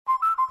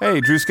Hey,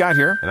 Drew Scott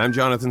here, and I'm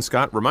Jonathan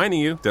Scott,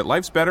 reminding you that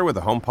life's better with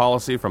a home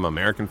policy from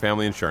American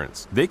Family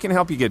Insurance. They can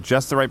help you get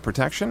just the right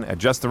protection at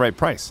just the right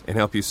price and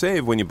help you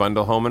save when you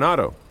bundle home and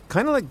auto.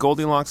 Kind of like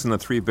Goldilocks and the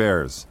Three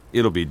Bears.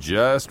 It'll be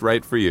just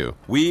right for you.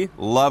 We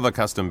love a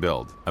custom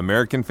build.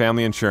 American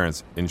Family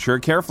Insurance. Insure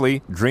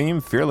carefully, dream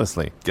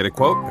fearlessly. Get a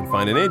quote and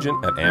find an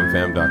agent at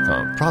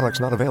amfam.com. Products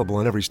not available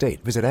in every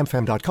state. Visit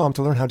amfam.com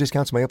to learn how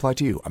discounts may apply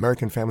to you.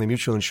 American Family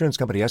Mutual Insurance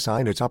Company SI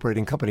and its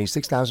operating company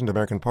 6000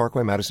 American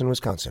Parkway, Madison,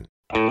 Wisconsin.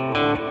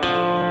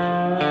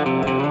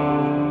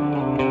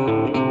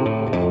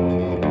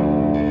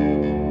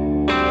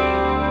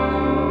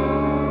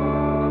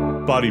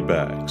 Body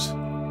Bags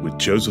with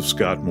Joseph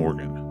Scott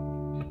Morgan.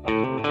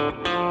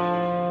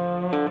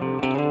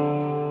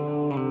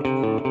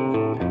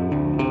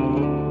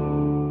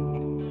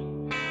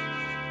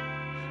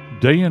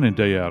 Day in and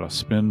day out, I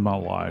spend my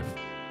life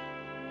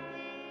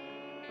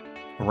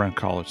around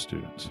college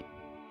students.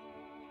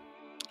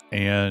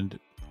 And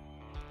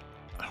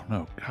I don't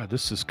know, God,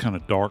 this is kind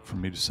of dark for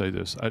me to say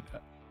this.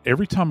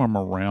 Every time I'm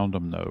around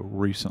them, though,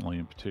 recently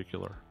in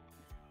particular,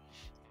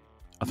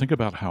 I think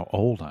about how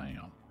old I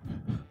am.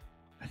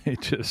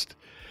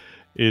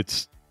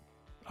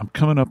 I'm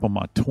coming up on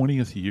my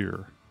 20th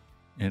year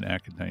in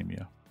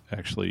academia,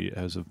 actually,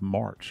 as of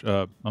May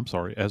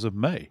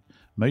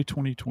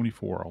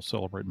 2024. I'll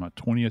celebrate my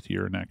 20th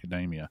year in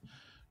academia.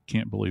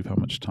 Can't believe how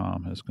much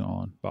time has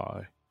gone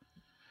by.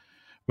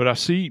 But I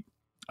see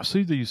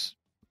these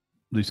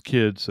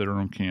kids that are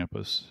on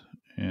campus,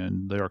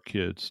 and they are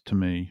kids to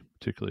me,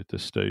 particularly at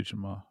this stage in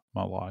my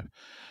life.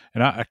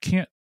 And I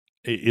can't,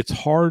 it's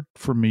hard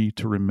for me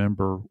to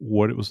remember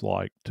what it was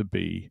like to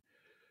be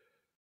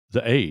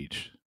the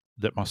age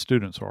that my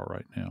students are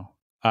right now.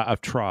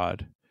 I've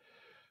tried,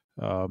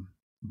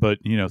 but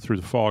through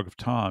the fog of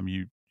time,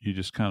 you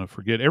just kind of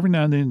forget. Every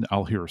now and then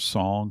I'll hear a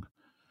song.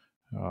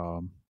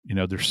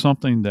 There's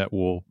something that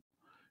will,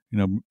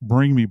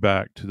 bring me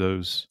back to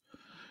those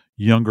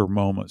younger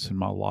moments in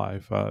my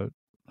life. I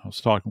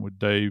was talking with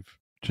Dave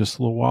just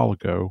a little while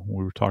ago.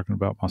 We were talking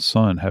about my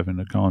son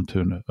having gone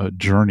to a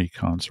Journey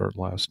concert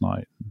last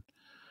night.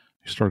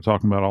 He started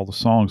talking about all the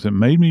songs. It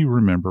made me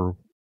remember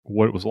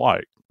what it was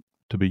like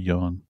to be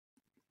young.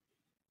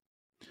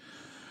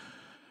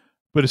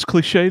 But as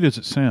cliched as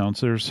it sounds,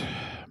 there's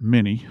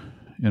many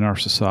in our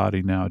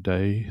society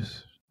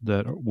nowadays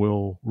that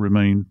will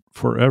remain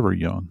forever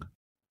young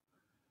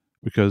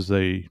because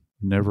they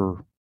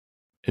never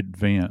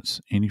advance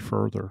any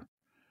further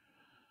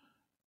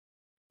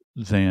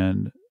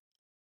than,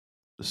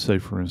 say,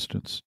 for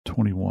instance,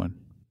 21.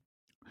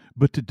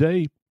 But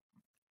today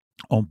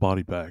on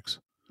Body Bags,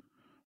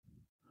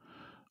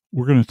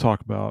 we're going to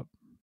talk about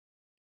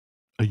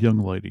a young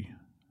lady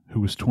who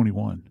was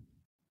 21.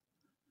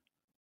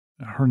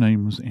 Her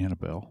name was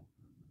Annabelle.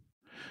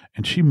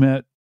 And she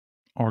met,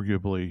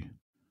 arguably,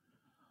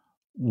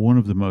 one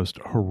of the most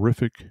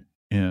horrific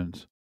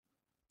ends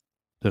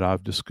that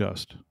I've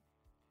discussed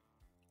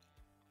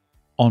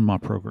on my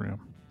program.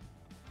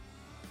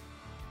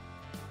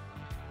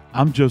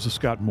 I'm Joseph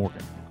Scott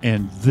Morgan,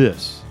 and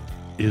this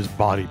is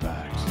Body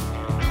Bags.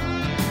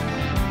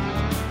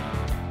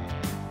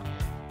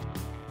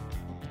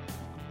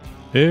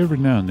 Every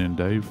now and then,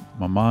 Dave,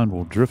 my mind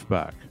will drift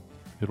back.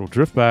 It'll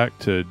drift back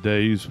to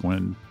days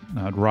when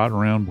I'd ride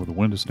around with the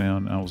windows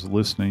down and I was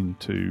listening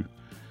to,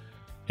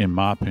 in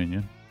my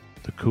opinion,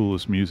 the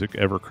coolest music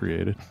ever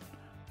created.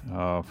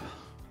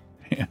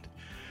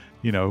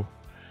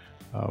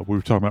 We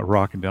were talking about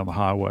rocking down the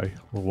highway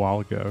a little while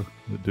ago,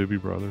 the Doobie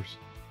Brothers.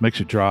 Makes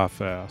you drive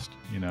fast,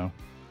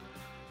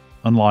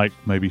 unlike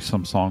maybe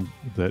some song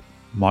that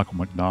Michael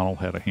McDonald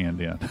had a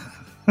hand in.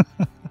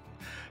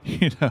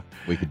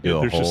 We could do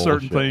a whole show. There's just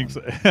certain things.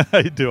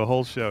 Do a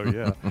whole show,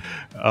 yeah.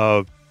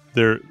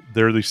 There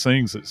are these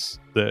things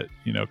that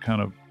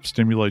kind of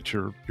stimulate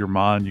your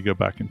mind. You go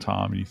back in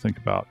time and you think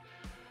about,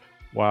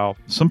 wow.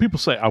 Some people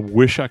say, I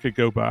wish I could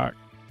go back.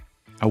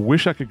 I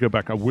wish I could go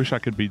back. I wish I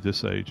could be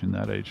this age and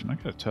that age. And I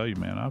got to tell you,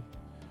 man,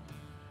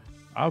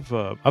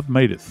 I've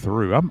made it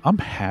through. I'm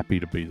happy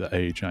to be the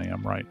age I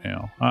am right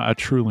now. I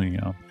truly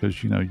am,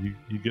 because you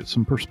get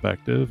some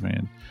perspective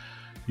and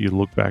you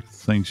look back at the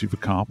things you've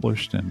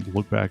accomplished and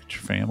look back at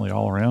your family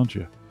all around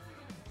you.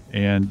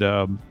 And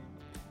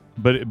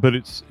but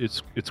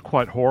it's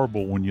quite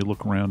horrible when you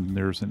look around and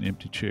there's an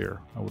empty chair,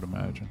 I would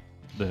imagine,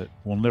 that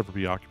will never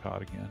be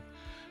occupied again.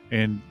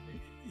 And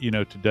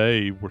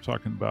today we're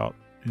talking about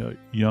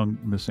young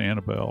Miss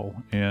Annabelle,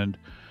 and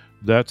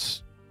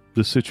that's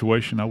the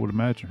situation I would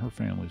imagine her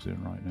family's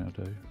in right now,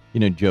 Dave.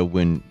 Joe,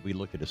 when we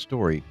look at a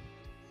story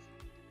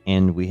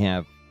and we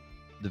have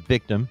the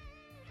victim,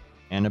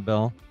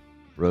 Annabelle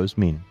Rose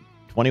Meenan,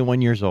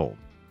 21 years old,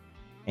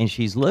 and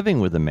she's living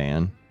with a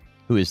man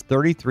who is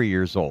 33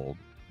 years old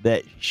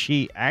that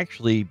he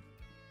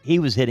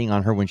was hitting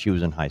on her when she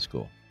was in high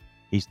school.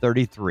 He's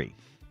 33.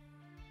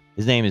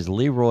 His name is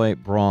Leroy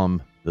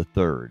Brom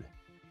III.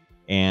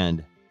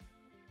 And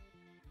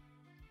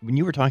when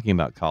you were talking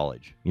about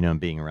college, and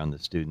being around the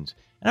students,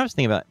 and I was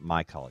thinking about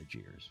my college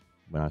years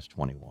when I was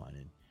 21,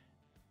 and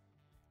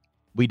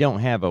we don't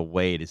have a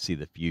way to see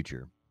the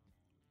future.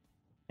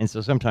 And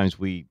so sometimes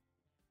we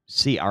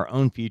see our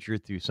own future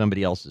through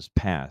somebody else's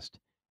past.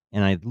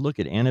 And I look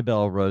at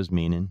Annabelle Rose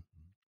Meenan,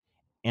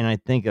 and I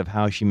think of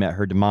how she met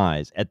her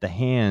demise at the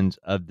hands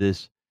of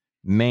this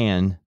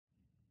man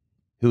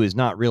who is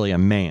not really a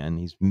man.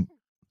 He's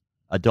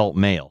adult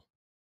male.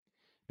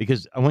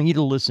 Because I want you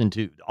to listen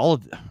to all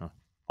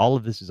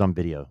of this is on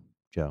video,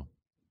 Joe.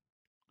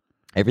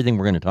 Everything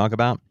we're going to talk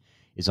about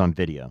is on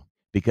video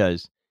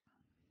because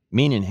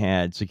Meenan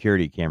had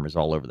security cameras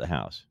all over the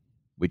house,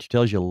 which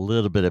tells you a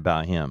little bit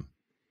about him.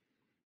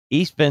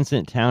 East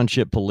Vincent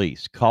Township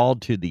Police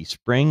called to the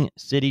Spring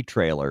City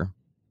trailer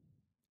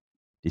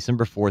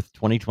December 4th,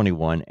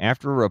 2021,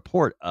 after a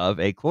report of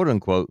a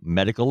quote-unquote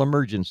medical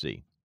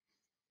emergency.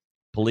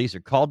 Police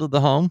are called to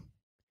the home.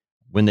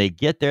 When they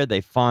get there,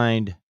 they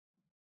find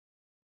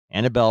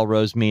Annabelle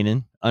Rose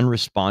Meenan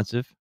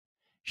unresponsive.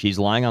 She's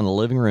lying on the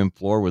living room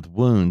floor with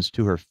wounds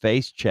to her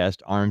face,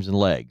 chest, arms, and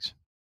legs.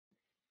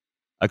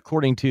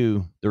 According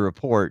to the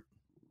report,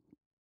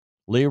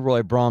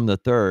 Leroy Brom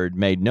III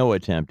made no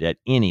attempt at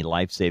any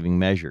life-saving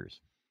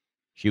measures.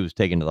 She was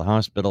taken to the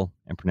hospital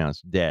and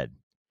pronounced dead.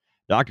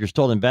 Doctors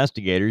told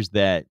investigators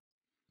that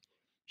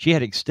she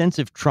had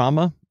extensive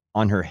trauma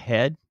on her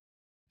head,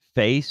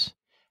 face,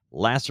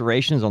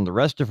 lacerations on the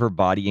rest of her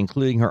body,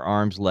 including her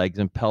arms, legs,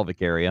 and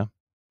pelvic area.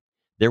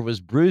 There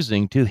was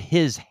bruising to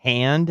his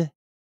hand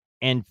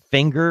and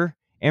finger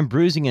and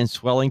bruising and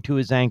swelling to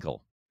his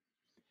ankle.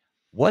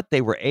 What they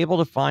were able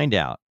to find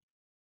out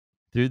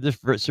through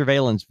the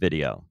surveillance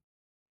video,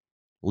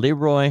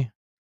 Leroy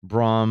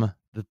Brom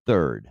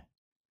III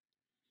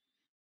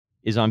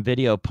is on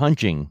video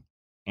punching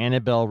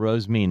Annabelle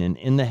Rose Meenan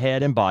in the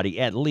head and body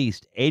at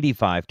least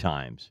 85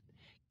 times,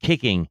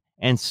 kicking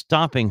and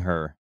stomping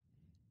her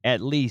at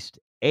least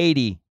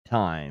 80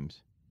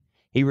 times.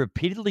 He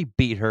repeatedly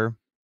beat her,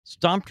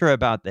 stomped her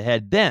about the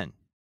head. Then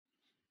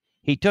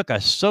he took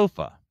a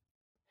sofa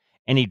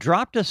and he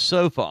dropped a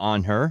sofa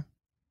on her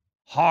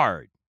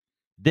hard.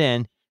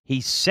 Then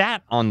he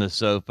sat on the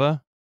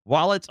sofa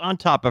while it's on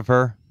top of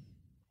her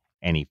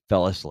and he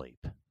fell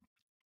asleep.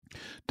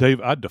 Dave,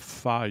 I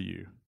defy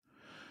you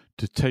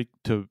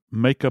to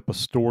make up a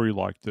story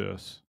like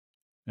this.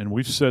 And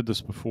we've said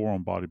this before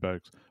on Body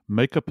Bags.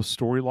 Make up a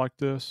story like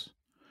this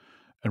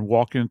and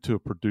walk into a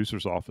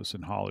producer's office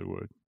in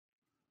Hollywood.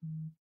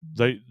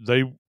 They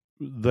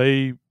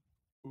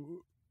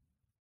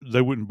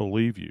wouldn't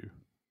believe you.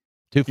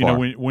 Too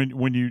far. You know,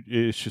 when you,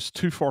 it's just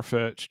too far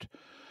fetched,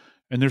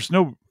 and there's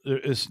no,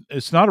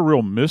 it's not a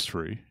real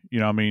mystery.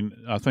 You know, I mean,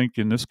 I think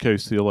in this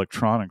case the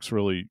electronics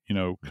really, you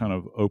know, kind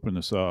of open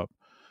this up.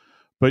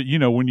 But you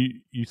know, when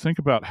you think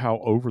about how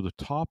over the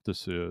top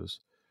this is,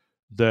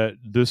 that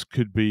this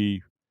could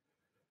be,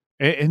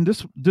 and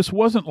this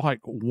wasn't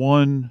like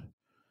one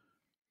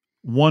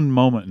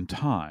moment in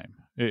time.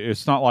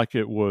 It's not like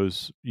it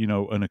was, you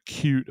know, an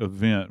acute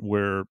event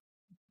where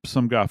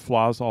some guy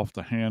flies off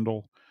the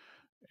handle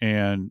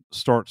and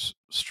starts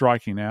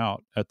striking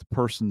out at the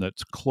person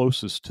that's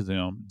closest to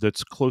them,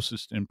 that's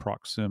closest in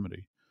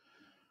proximity.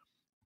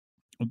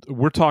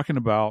 We're talking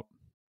about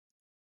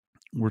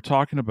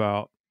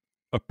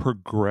a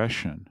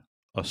progression,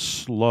 a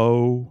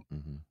slow,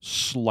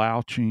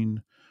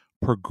 slouching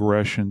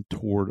progression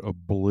toward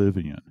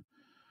oblivion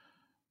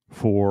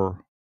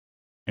for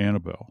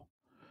Annabelle.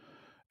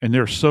 And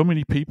there are so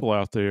many people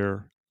out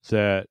there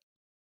that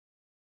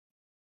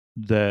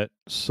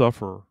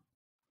suffer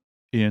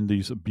in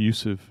these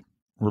abusive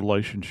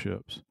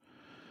relationships.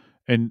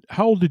 And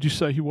how old did you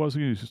say he was?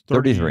 He was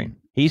 33.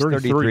 He's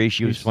 33.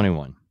 She was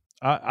 21.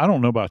 I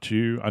don't know about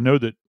you. I know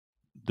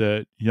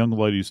that young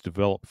ladies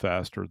develop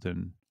faster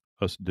than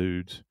us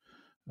dudes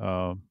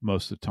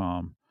most of the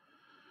time.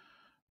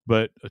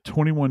 But a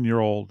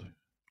 21-year-old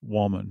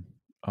woman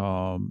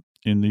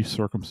in these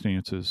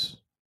circumstances,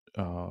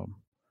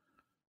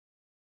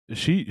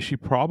 she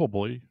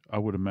probably, I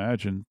would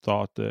imagine,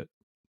 thought that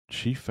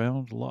she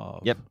found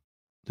love. Yep.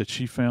 That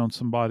she found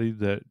somebody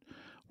that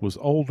was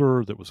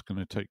older, that was going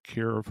to take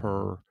care of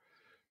her,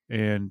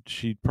 and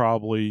she'd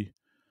probably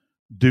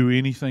do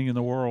anything in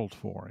the world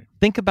for him.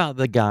 Think about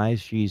the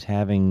guys she's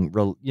having,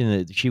 you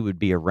know, she would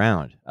be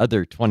around,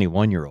 other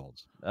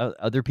 21-year-olds,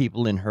 other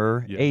people in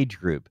her age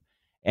group,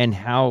 and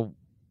how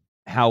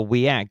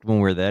we act when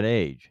we're that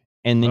age.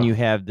 And then you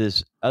have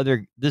this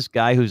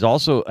guy who's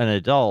also an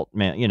adult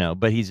man, you know,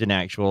 but he's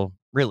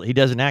he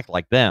doesn't act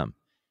like them.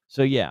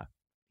 So yeah,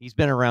 he's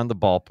been around the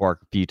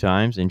ballpark a few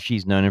times and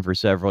she's known him for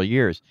several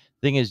years.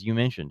 Thing is, you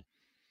mentioned,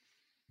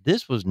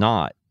 this was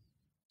not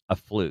a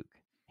fluke.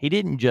 He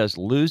didn't just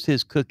lose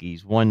his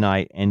cookies one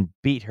night and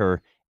beat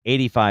her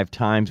 85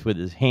 times with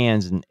his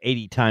hands and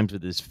 80 times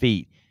with his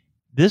feet.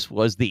 This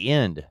was the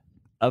end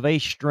of a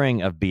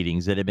string of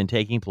beatings that had been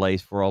taking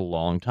place for a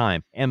long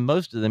time, and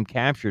most of them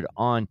captured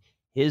on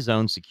his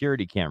own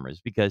security cameras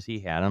because he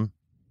had them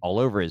all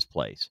over his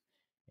place.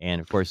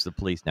 And of course, the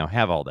police now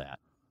have all that.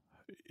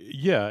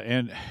 Yeah,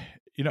 and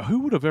you know,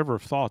 who would have ever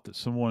thought that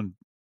someone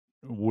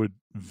would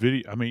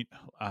video. I mean,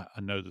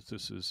 I know that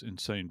this is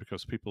insane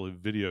because people have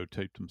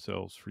videotaped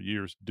themselves for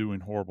years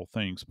doing horrible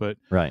things, but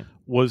Right.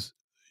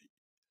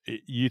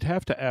 you'd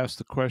have to ask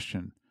the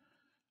question,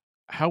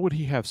 how would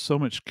he have so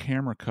much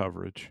camera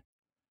coverage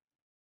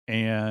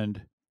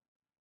and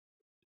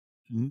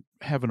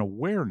have an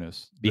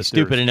awareness? Be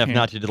stupid enough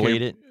not to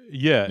delete it?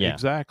 Yeah, Yeah.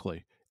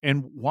 exactly.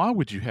 And why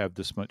would you have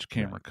this much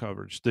camera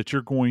coverage that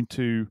you're going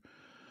to,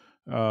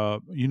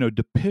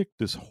 depict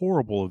this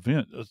horrible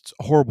event? It's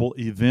horrible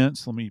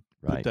events. Let me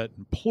put Right. that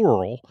in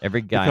plural.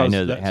 Every guy I because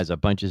know that that's- has a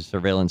bunch of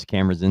surveillance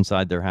cameras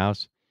inside their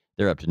house,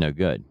 they're up to no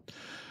good.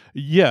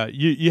 Yeah,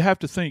 you have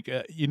to think.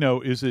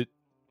 Is it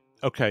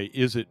okay?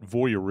 Is it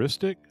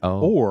voyeuristic,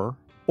 Oh.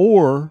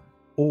 or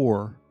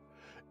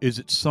is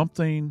it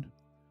something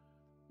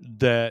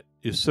that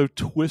is so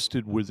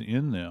twisted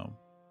within them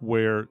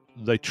where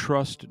they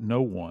trust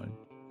no one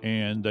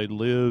and they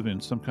live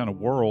in some kind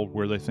of world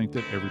where they think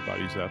that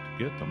everybody's out to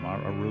get them? I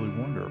really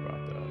wonder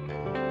about that.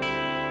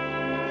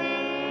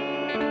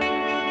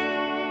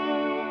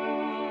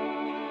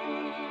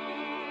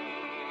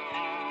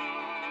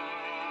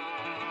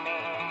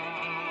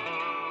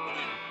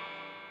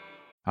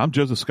 I'm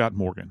Joseph Scott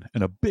Morgan,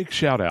 and a big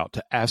shout out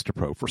to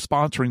Astapro for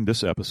sponsoring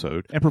this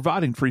episode and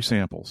providing free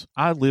samples.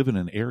 I live in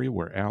an area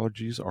where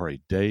allergies are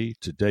a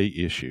day-to-day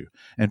issue,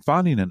 and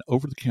finding an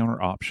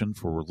over-the-counter option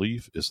for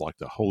relief is like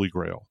the holy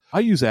grail. I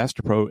use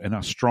Astapro, and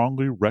I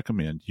strongly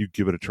recommend you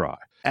give it a try.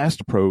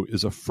 Astapro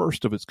is a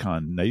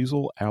first-of-its-kind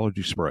nasal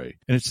allergy spray,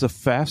 and it's the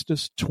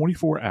fastest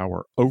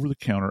 24-hour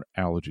over-the-counter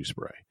allergy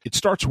spray. It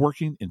starts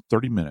working in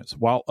 30 minutes,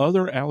 while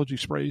other allergy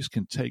sprays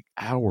can take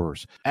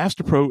hours.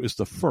 Astapro is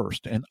the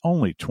first and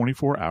only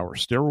 24-hour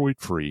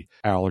steroid-free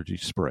allergy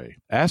spray.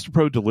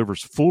 Astapro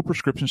delivers full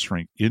prescription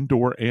strength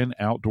indoor and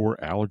outdoor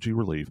allergy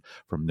relief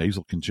from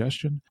nasal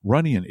congestion,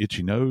 runny and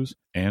itchy nose,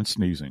 and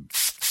sneezing.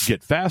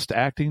 Get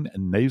fast-acting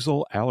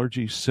nasal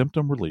allergy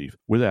symptom relief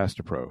with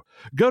Astapro.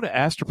 Go to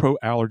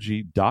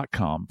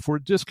astaproallergy.com for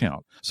a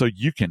discount so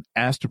you can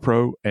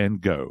Astapro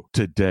and go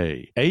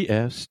today.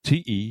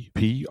 ASTEPRO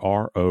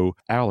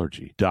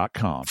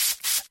allergy.com.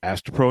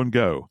 Astapro and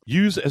go.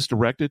 Use as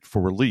directed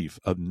for relief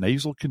of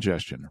nasal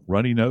congestion,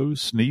 runny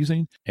nose,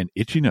 sneezing, and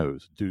itchy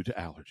nose due to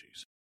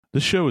allergies.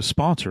 This show is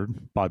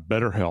sponsored by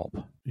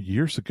BetterHelp.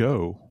 Years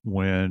ago,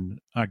 when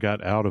I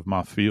got out of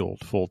my field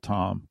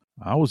full-time,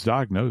 I was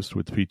diagnosed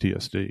with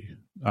PTSD.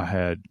 I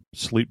had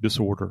sleep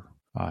disorder.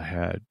 I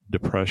had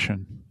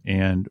depression.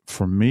 And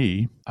for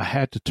me, I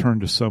had to turn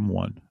to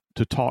someone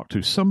to talk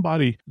to,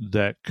 somebody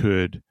that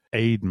could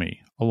aid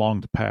me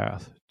along the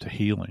path to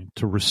healing,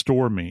 to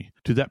restore me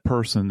to that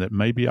person that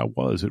maybe I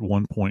was at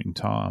one point in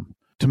time,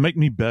 to make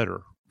me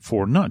better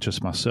for not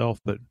just myself,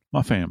 but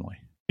my family.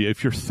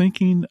 If you're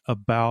thinking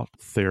about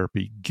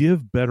therapy,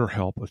 give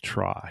BetterHelp a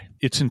try.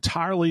 It's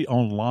entirely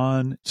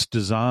online. It's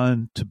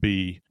designed to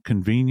be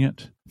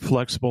convenient,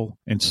 flexible,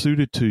 and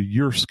suited to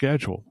your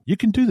schedule. You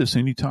can do this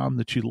anytime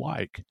that you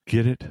like.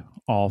 Get it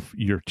off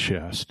your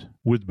chest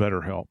with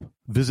BetterHelp.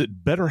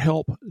 Visit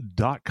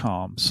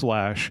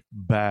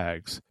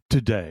BetterHelp.com/bags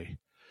today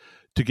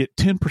to get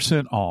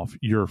 10% off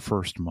your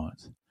first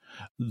month.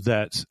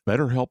 That's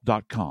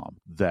BetterHelp.com.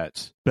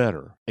 That's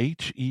better,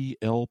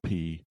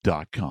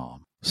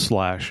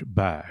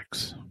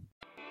 HELP.com/bags.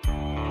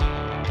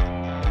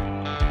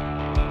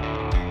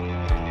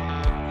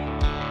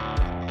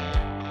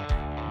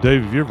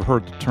 Dave, have you ever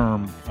heard the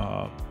term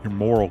your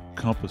moral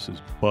compass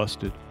is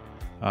busted?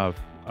 I've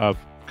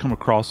come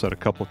across that a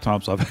couple of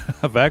times.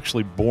 I've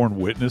actually borne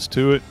witness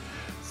to it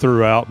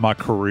throughout my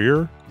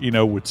career,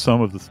 with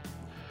some of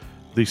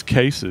these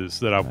cases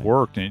that I've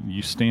worked in.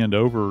 You stand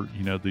over,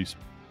 these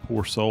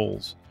poor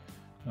souls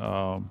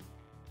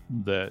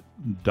that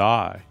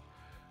die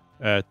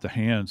at the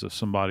hands of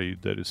somebody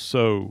that is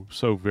so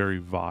very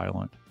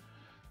violent.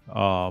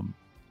 And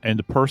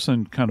the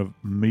person kind of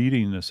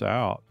meeting this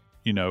out,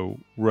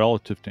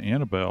 relative to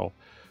Annabelle,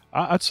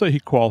 I'd say he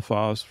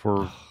qualifies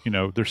for,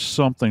 there's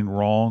something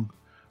wrong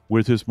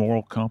with his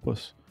moral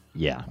compass.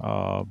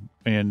 Yeah.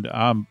 And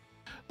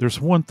there's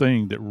one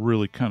thing that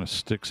really kind of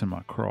sticks in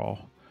my craw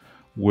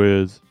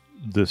with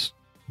this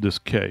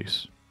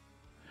case.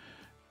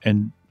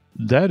 And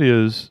that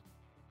is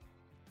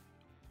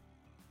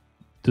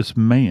this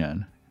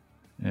man,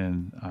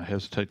 and I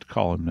hesitate to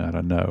call him that,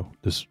 I know,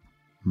 this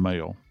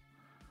male,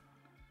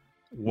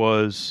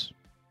 was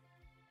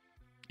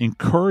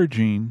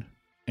encouraging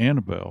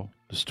Annabelle,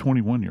 this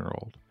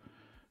 21-year-old,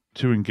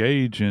 to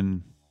engage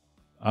in,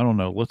 I don't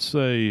know, let's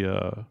say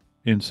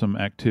in some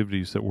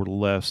activities that were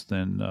less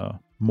than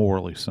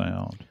morally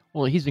sound.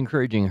 Well, he's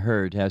encouraging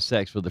her to have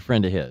sex with a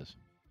friend of his.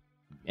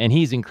 And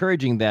he's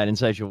encouraging that in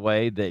such a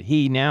way that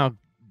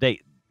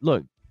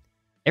look,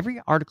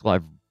 every article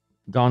I've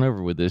gone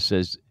over with this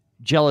says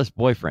jealous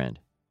boyfriend,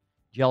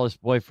 jealous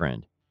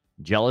boyfriend,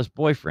 jealous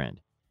boyfriend.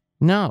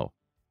 No,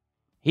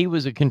 he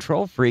was a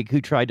control freak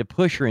who tried to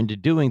push her into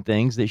doing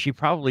things that she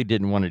probably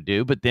didn't want to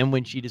do. But then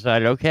when she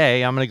decided,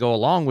 okay, I'm going to go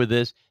along with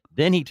this,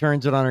 then he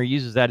turns it on her,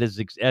 uses that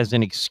as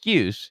an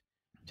excuse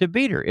to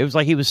beat her. It was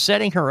like he was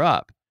setting her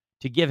up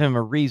to give him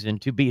a reason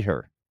to beat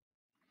her.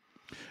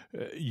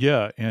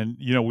 Yeah, and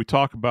we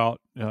talk about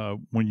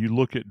when you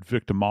look at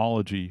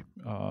victimology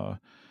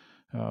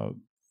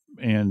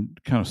and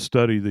kind of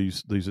study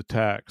these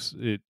attacks,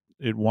 it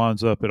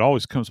winds up. It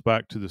always comes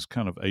back to this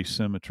kind of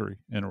asymmetry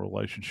in a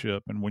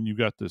relationship, and when you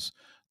got this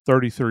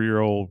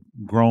 33-year-old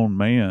grown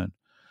man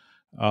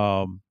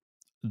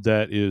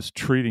that is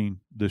treating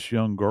this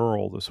young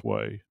girl this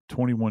way,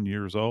 21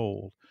 years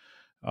old,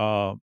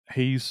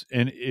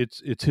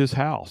 it's his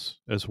house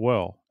as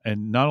well.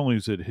 And not only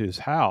is it his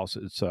house,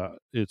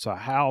 it's a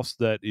house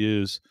that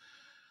is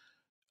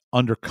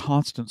under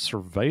constant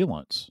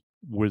surveillance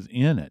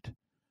within it.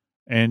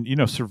 And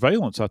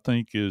surveillance, I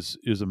think, is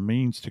a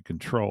means to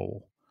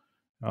control.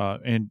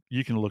 And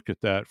you can look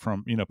at that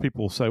from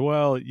people say,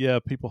 well, yeah,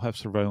 people have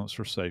surveillance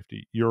for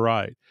safety. You're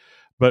right,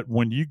 but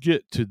when you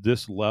get to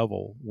this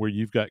level where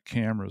you've got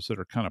cameras that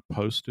are kind of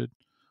posted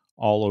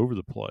all over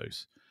the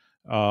place,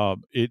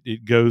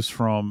 it goes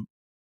from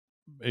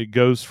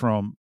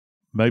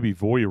maybe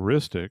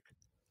voyeuristic.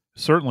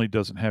 Certainly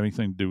doesn't have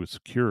anything to do with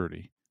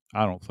security,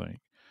 I don't think.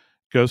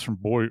 It goes from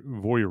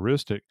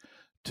voyeuristic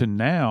to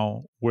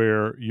now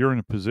where you're in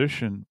a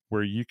position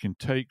where you can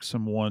take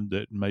someone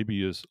that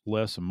maybe is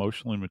less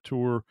emotionally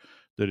mature,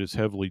 that is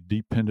heavily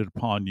dependent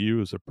upon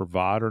you as a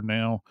provider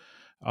now,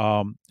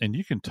 and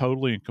you can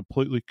totally and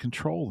completely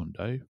control them,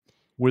 Dave,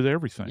 with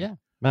everything. Yeah.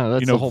 No,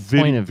 that's the whole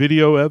point of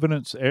video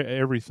evidence,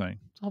 everything.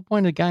 The whole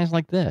point of guys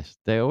like this.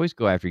 They always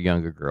go after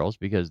younger girls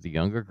because the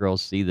younger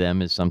girls see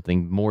them as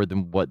something more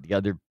than what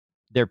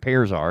their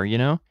peers are,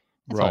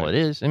 That's all it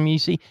is. I mean, you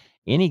see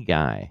any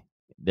guy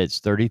that's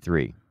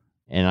 33,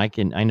 and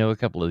I know a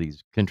couple of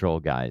these control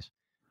guys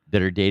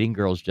that are dating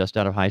girls just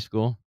out of high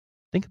school.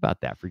 Think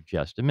about that for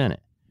just a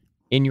minute.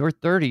 In your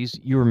 30s,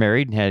 you were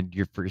married and had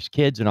your first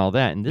kids and all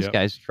that, and this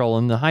guy's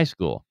trolling the high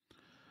school.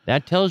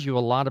 That tells you a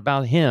lot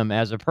about him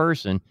as a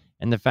person,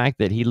 and the fact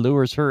that he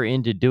lures her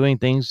into doing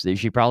things that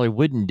she probably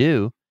wouldn't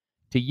do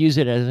to use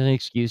it as an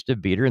excuse to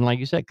beat her. And like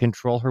you said,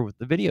 control her with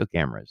the video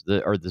cameras,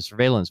 or the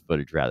surveillance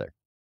footage, rather.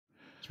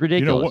 It's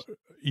ridiculous.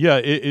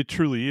 It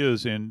truly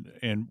is. And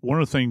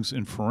one of the things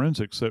in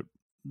forensics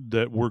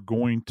that we're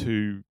going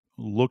to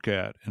look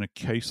at in a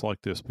case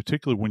like this,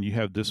 particularly when you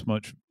have this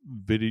much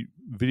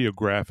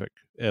videographic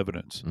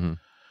evidence,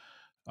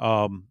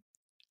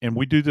 and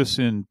we do this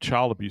in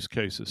child abuse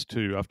cases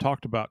too. I've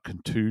talked about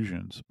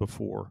contusions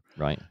before.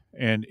 Right.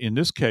 And in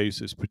this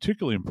case, it's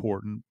particularly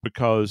important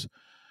because,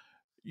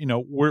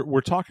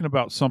 we're talking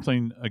about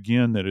something,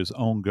 again, that is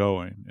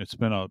ongoing. It's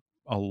been a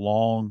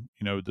long,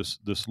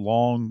 this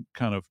long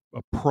kind of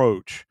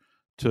approach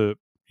to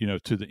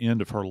the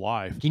end of her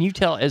life. Can you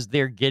tell as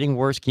they're getting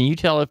worse? Can you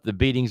tell if the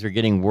beatings are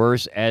getting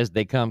worse as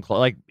they come close?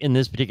 Like in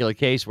this particular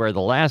case where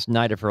the last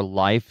night of her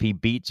life, he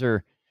beats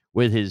her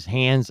with his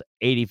hands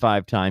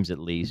 85 times at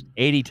least,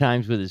 80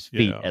 times with his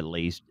feet at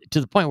least, to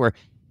the point where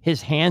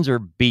his hands are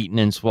beaten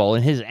and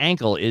swollen. His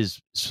ankle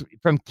is,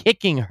 from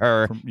kicking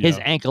her, his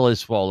ankle is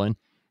swollen.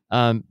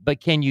 But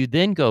can you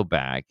then go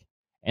back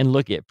and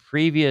look at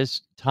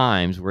previous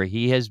times where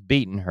he has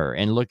beaten her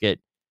and look at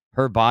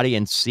her body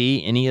and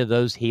see any of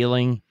those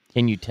healing?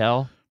 Can you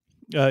tell?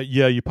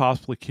 Yeah, you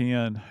possibly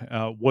can.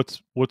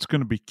 What's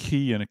going to be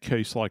key in a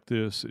case like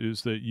this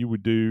is that you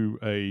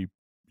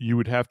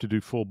would have to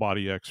do full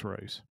body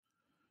X-rays.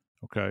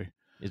 Okay.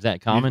 Is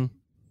that common?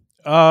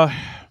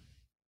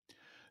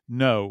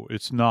 No,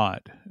 it's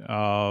not.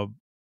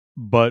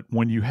 But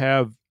when you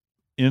have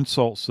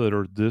insults that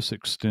are this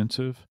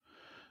extensive,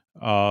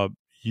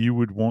 you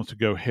would want to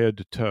go head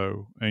to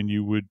toe, and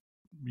you would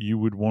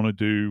want to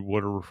do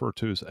what are referred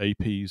to as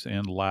APs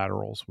and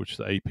laterals, which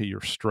the AP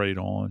are straight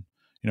on,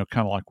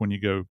 kind of like when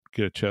you go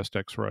get a chest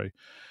X-ray.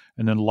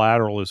 And then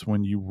lateral is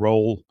when you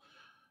roll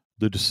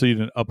the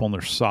decedent up on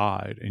their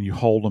side and you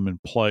hold them in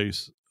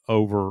place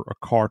over a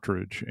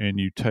cartridge, and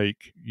you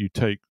take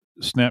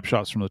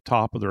snapshots from the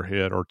top of their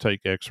head, or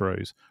take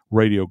X-rays,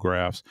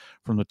 radiographs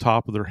from the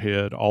top of their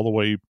head all the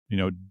way,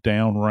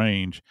 down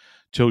range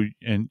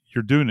and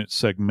you're doing it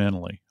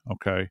segmentally.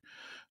 Okay.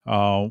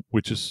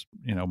 Which is,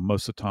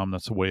 most of the time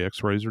that's the way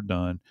X-rays are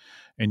done,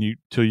 and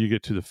till you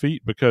get to the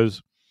feet,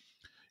 because,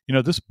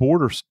 this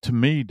borders, to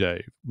me,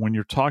 Dave, when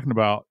you're talking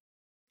about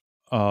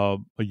a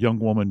young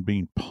woman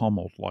being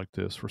pummeled like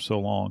this for so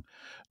long,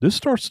 this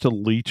starts to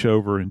leach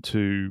over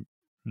into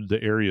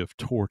the area of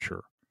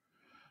torture.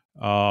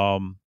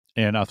 And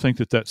I think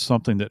that that's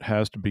something that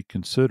has to be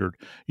considered.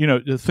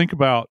 Think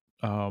about,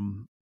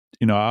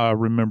 I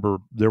remember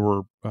there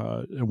were,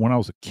 when I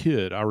was a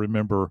kid, I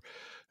remember,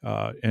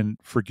 and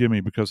forgive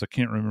me because I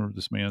can't remember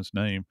this man's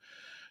name,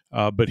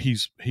 but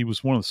he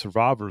was one of the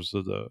survivors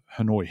of the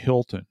Hanoi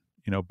Hilton,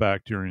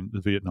 back during the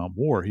Vietnam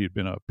War. He had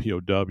been a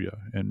POW,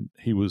 and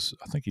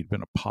I think he'd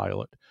been a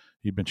pilot.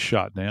 He'd been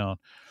shot down.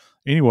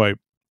 Anyway,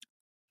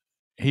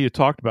 he had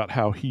talked about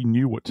how he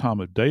knew what time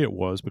of day it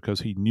was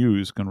because he knew he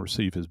was going to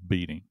receive his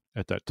beating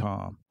at that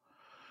time.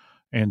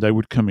 And they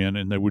would come in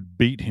and they would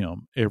beat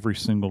him every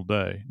single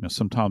day. Now,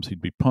 sometimes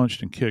he'd be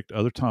punched and kicked.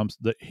 Other times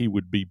that he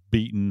would be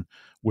beaten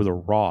with a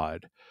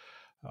rod.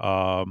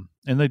 And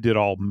they did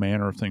all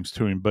manner of things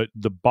to him, but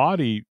the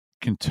body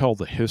can tell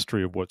the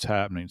history of what's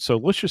happening. So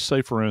let's just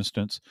say, for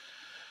instance,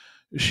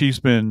 she's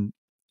been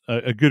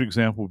a good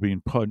example of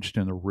being punched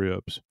in the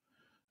ribs,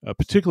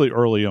 particularly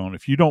early on.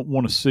 If you don't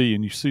want to see,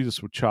 and you see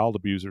this with child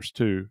abusers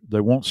too,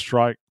 they won't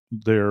strike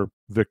their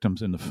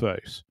victims in the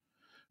face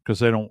because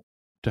they don't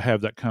to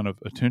have that kind of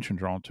attention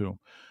drawn to them.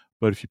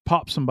 But if you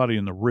pop somebody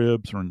in the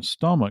ribs or in the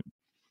stomach,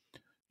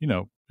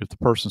 if the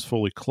person's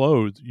fully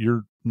clothed,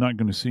 you're not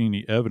going to see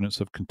any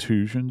evidence of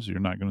contusions. You're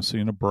not going to see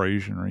an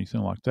abrasion or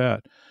anything like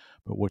that.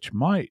 But what you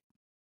might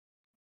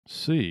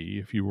see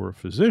if you were a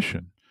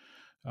physician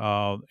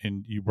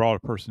and you brought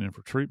a person in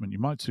for treatment, you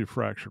might see a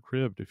fractured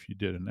rib if you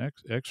did an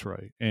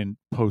X-ray. And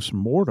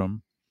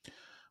post-mortem,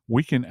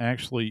 we can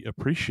actually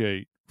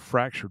appreciate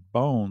fractured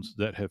bones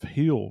that have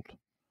healed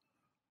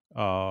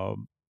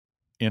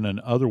in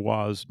an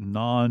otherwise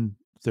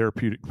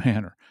non-therapeutic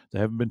manner. They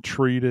haven't been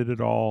treated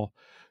at all.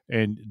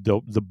 And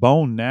the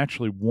bone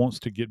naturally wants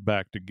to get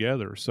back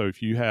together. So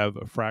if you have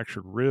a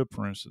fractured rib,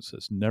 for instance,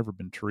 that's never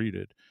been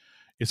treated,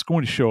 it's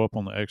going to show up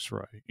on the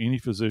X-ray. Any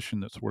physician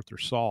that's worth their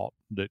salt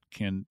that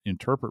can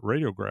interpret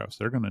radiographs,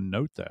 they're going to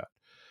note that.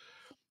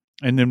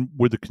 And then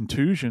with the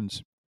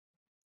contusions,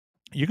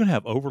 you're going to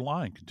have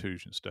overlying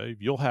contusions,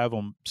 Dave. You'll have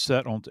them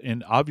set on,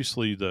 and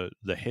obviously the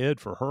head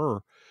for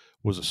her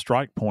was a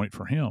strike point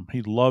for him.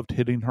 He loved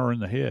hitting her in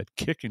the head,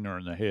 kicking her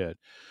in the head.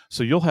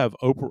 So you'll have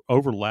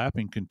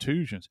overlapping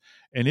contusions,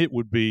 and it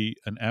would be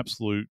an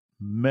absolute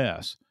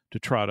mess to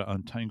try to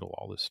untangle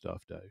all this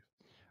stuff, Dave.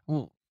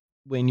 Well,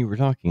 when you were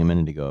talking a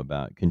minute ago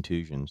about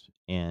contusions,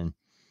 and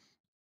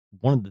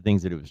one of the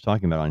things that it was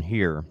talking about on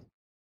here,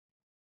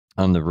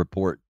 on the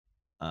report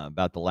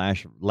about the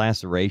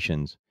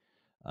lacerations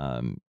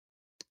and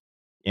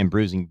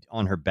bruising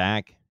on her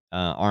back,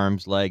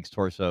 arms, legs,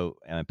 torso,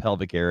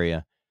 pelvic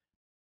area,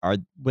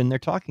 when they're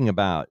talking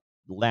about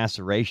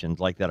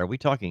lacerations like that, are we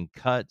talking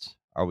cuts?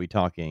 What are we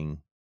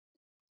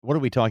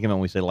talking about when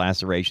we say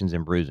lacerations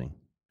and bruising?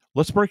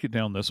 Let's break it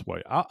down this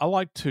way. I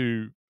like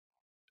to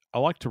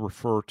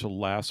refer to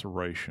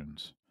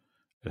lacerations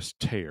as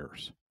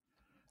tears,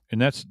 and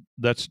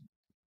that's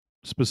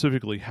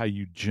specifically how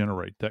you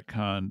generate that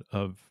kind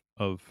of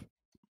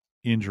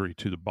injury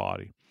to the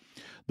body.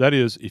 That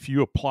is, if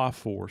you apply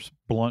force,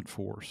 blunt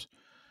force,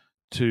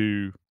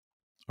 to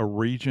a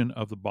region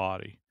of the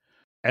body,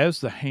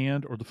 as the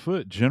hand or the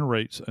foot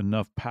generates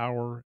enough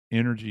power,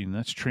 energy, and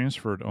that's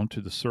transferred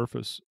onto the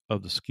surface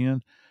of the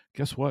skin,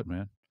 guess what,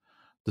 man?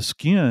 The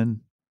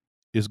skin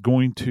is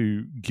going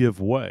to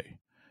give way,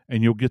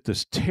 and you'll get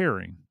this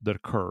tearing that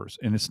occurs,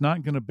 and it's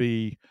not going to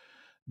be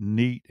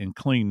neat and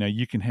clean. Now,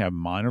 you can have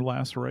minor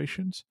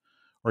lacerations,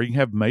 or you can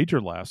have major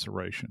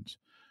lacerations.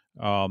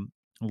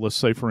 Let's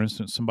say, for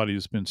instance, somebody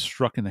has been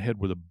struck in the head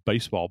with a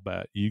baseball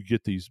bat. You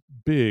get these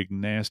big,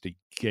 nasty,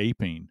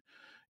 gaping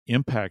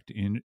impact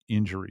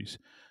injuries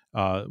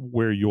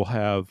where you'll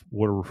have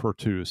what are referred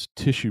to as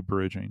tissue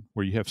bridging,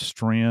 where you have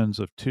strands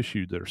of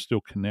tissue that are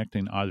still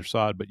connecting either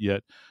side, but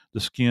yet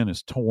the skin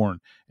is torn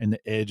and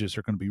the edges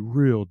are going to be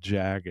real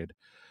jagged.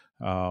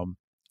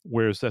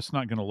 Whereas that's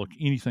not going to look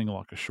anything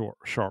like a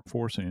sharp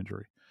force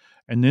injury.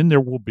 And then there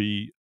will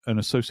be an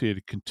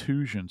associated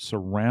contusion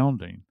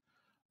surrounding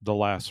the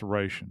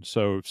laceration.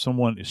 So if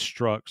someone is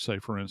struck, say,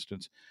 for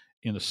instance,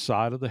 in the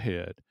side of the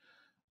head,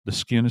 the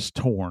skin is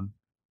torn,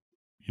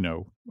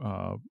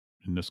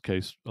 in this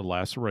case, a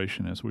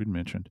laceration, as we'd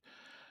mentioned,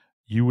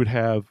 you would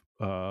have,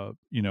 a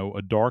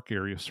dark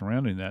area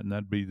surrounding that, and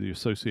that'd be the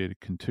associated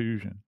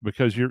contusion,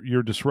 because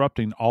you're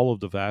disrupting all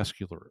of the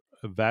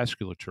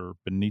vasculature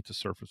beneath the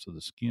surface of the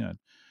skin.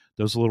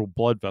 Those little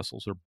blood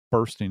vessels are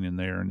bursting in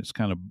there, and it's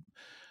kind of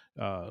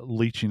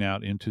leaching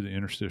out into the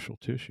interstitial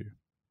tissue.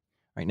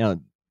 Right now,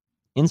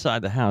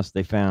 inside the house,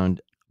 they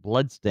found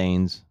blood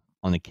stains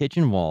on the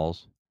kitchen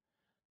walls.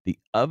 The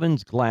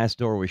oven's glass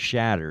door was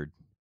shattered.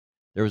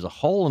 There was a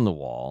hole in the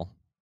wall,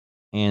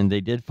 and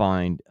they did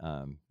find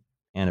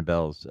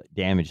Annabelle's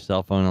damaged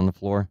cell phone on the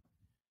floor.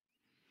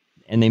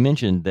 And they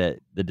mentioned that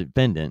the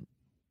defendant,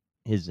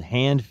 his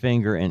hand,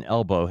 finger, and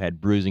elbow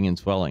had bruising and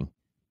swelling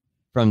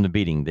from the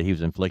beating that he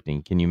was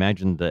inflicting. Can you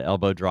imagine the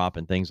elbow drop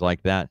and things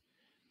like that?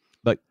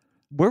 But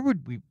where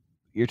would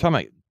you're talking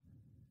about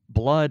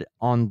blood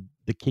on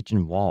the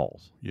kitchen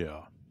walls.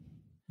 Yeah.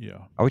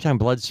 Are we talking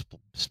blood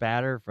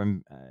spatter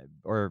from,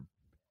 or?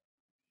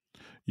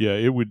 Yeah,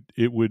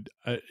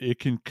 it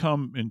can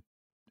come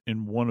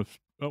in one of,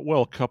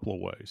 a couple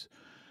of ways.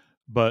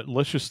 But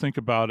let's just think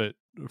about it.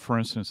 For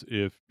instance,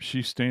 if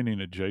she's standing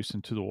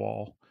adjacent to the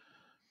wall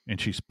and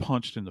she's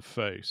punched in the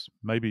face,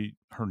 maybe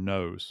her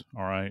nose,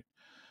 all right,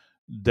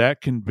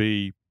 that can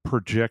be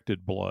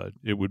projected blood.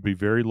 It would be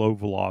very low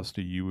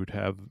velocity. You would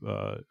have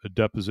a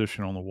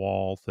deposition on the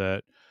wall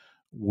that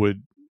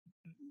would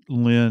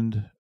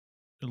lend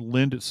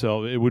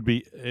itself. It would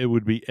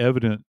be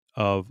evident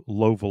of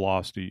low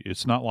velocity.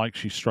 It's not like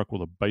she's struck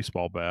with a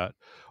baseball bat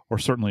or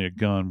certainly a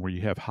gun where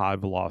you have high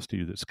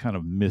velocity that's kind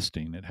of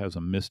misting. It has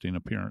a misting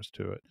appearance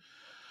to it.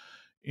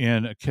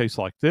 In a case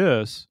like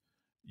this,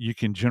 you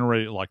can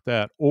generate it like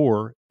that.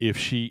 Or if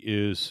she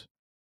is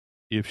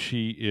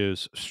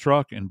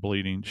struck and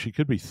bleeding, she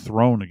could be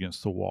thrown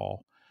against the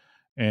wall,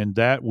 and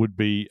that would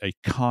be a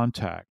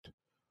contact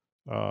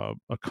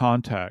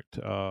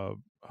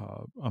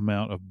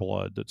amount of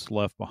blood that's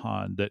left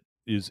behind that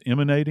is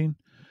emanating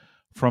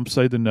from,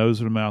 say, the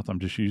nose or the mouth. I'm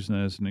just using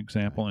that as an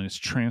example, and it's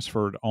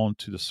transferred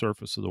onto the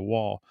surface of the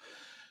wall.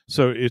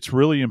 So it's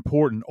really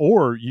important.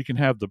 Or you can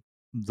have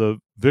the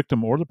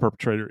victim or the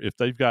perpetrator, if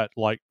they've got,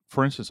 like,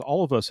 for instance,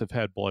 all of us have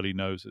had bloody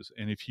noses,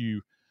 and if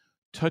you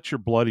touch your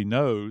bloody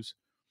nose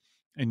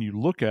and you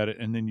look at it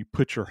and then you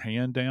put your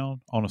hand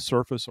down on a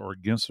surface or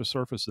against a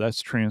surface,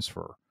 that's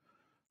transfer.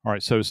 All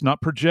right, so it's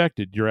not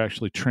projected. You're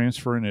actually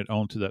transferring it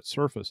onto that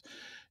surface.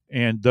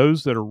 And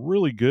those that are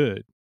really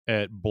good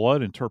at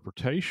blood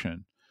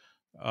interpretation,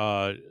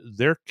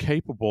 they're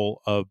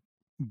capable of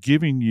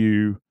giving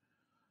you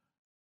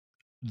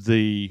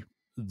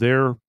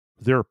their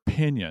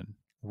opinion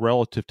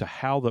relative to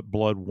how that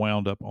blood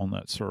wound up on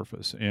that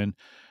surface. And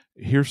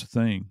here's the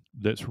thing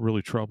that's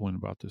really troubling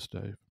about this,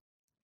 Dave.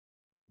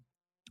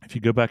 If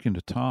you go back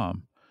into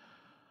time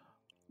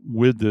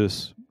with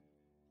this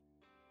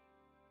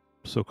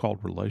so-called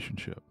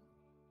relationship,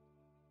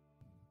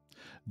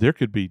 there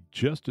could be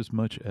just as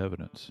much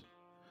evidence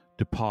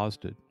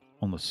deposited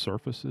on the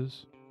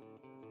surfaces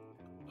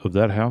of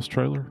that house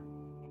trailer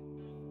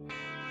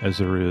as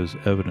there is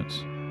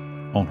evidence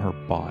on her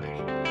body.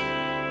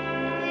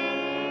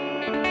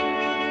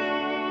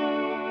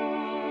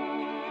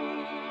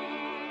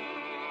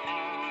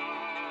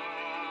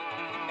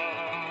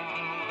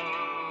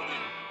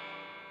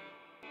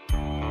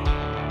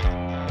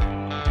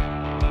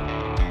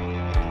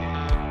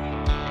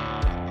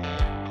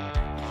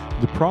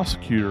 The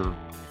prosecutor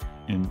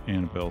in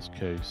Annabelle's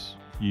case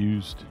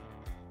used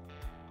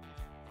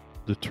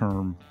the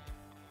term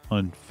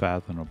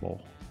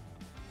unfathomable,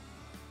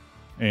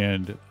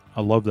 and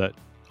I love that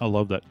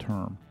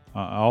term.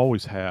 I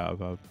always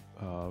have.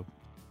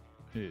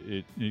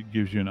 It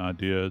gives you an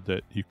idea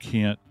that you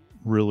can't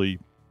really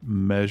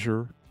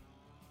measure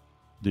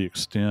the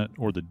extent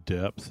or the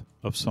depth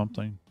of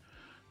something,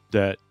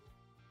 that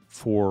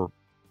for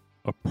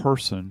a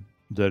person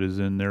that is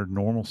in their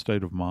normal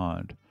state of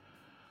mind,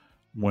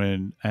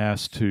 when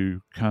asked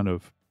to kind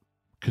of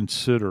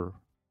consider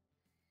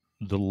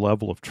the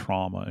level of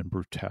trauma and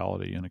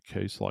brutality in a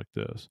case like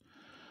this,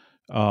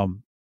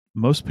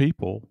 most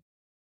people,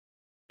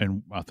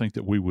 and I think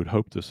that we would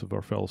hope this of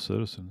our fellow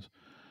citizens,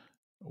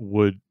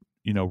 would,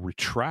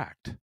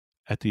 retract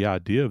at the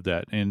idea of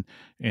that. And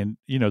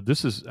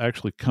this is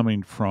actually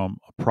coming from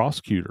a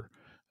prosecutor,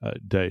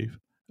 Dave,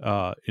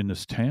 in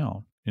this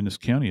town, in this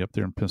county up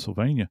there in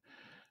Pennsylvania.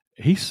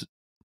 He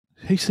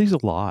sees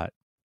a lot.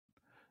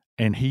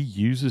 And he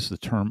uses the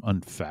term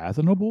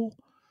unfathomable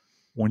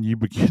when you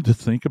begin to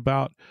think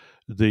about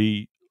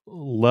the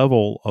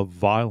level of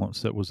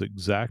violence that was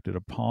exacted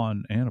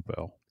upon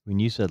Annabelle. When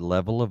you said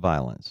level of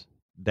violence,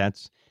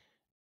 that's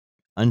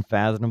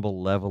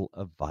unfathomable level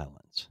of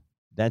violence.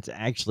 That's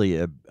actually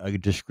a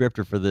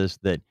descriptor for this,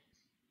 that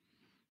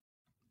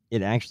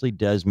it actually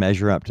does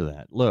measure up to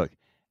that. Look,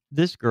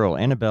 this girl,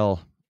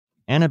 Annabelle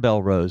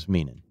Rose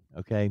Meenan,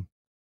 okay?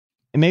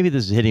 And maybe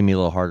this is hitting me a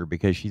little harder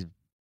because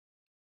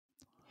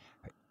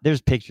there's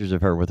pictures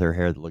of her with her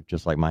hair that look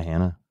just like my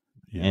Hannah.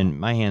 Yeah. And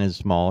my Hannah's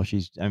small.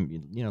 She's,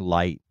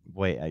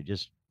 lightweight.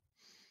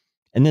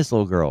 And this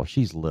little girl,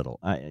 she's little.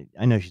 I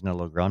know she's not a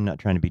little girl. I'm not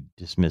trying to be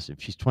dismissive.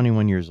 She's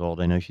 21 years old.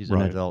 I know she's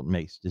an adult and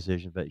makes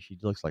decisions, but she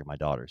looks like my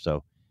daughter.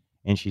 So,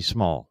 and she's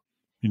small.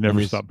 You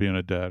never stop being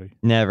a daddy.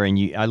 Never.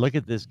 And I look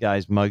at this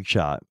guy's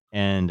mugshot,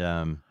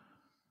 and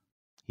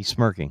he's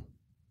smirking.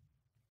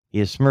 He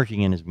is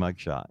smirking in his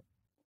mugshot.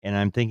 And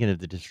I'm thinking of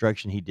the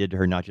destruction he did to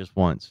her, not just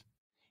once.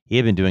 He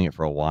had been doing it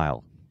for a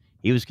while.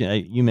 He was,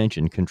 you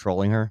mentioned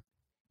controlling her.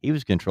 He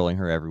was controlling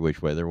her every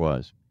which way there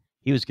was.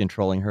 He was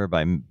controlling her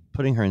by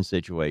putting her in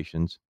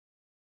situations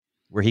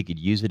where he could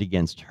use it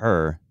against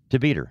her to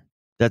beat her.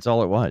 That's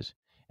all it was.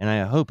 And I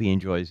hope he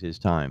enjoys his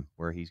time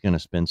where he's going to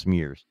spend some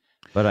years.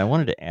 But I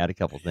wanted to add a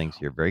couple things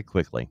here very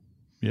quickly.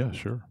 Yeah,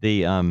 sure.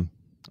 The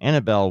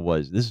Annabelle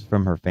this is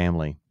from her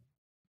family.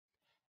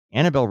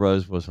 Annabelle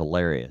Rose was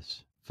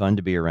hilarious, fun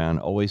to be around,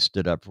 always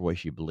stood up for what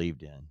she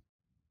believed in.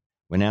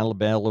 When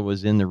Annabelle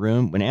was in the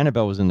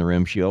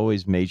room, she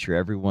always made sure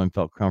everyone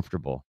felt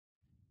comfortable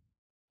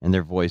and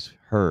their voice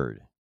heard.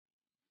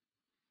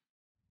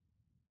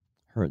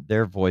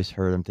 Their voice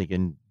heard. I'm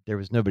thinking there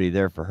was nobody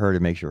there for her to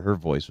make sure her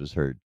voice was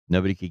heard.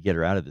 Nobody could get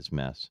her out of this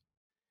mess.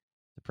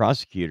 The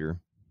prosecutor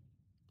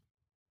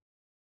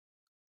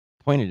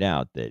pointed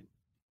out that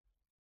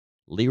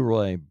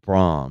Leroy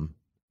Brom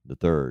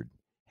III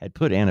had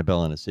put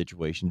Annabelle in a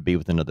situation to be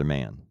with another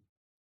man,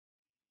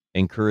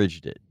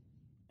 encouraged it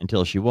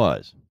until she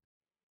was.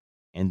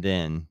 And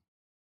then,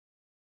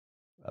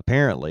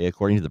 apparently,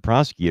 according to the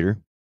prosecutor,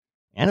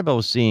 Annabelle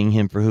was seeing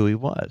him for who he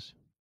was.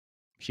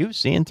 She was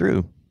seeing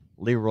through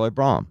Leroy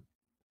Brom.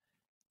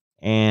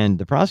 And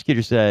the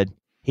prosecutor said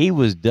he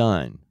was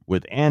done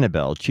with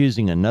Annabelle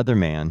choosing another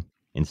man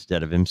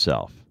instead of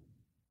himself.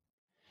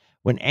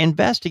 When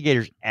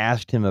investigators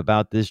asked him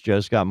about this, Joe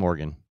Scott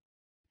Morgan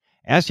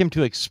asked him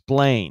to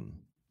explain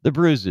the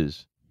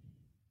bruises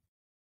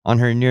on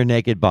her near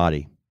naked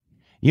body.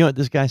 You know what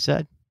this guy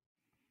said?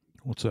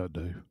 What's that,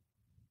 Dave?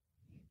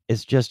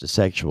 It's just a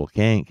sexual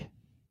kink.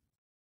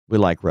 We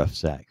like rough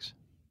sex.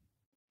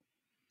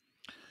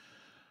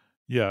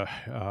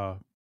 Yeah,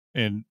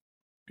 and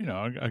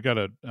I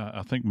gotta.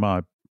 I think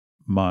my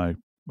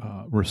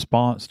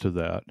response to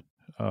that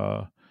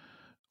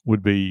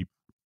would be,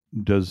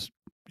 does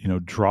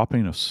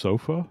dropping a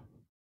sofa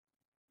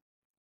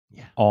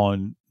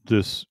on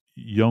this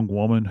young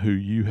woman who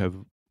you have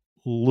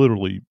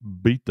literally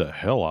beat the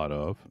hell out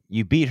of.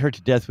 You beat her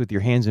to death with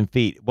your hands and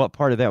feet. What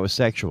part of that was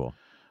sexual?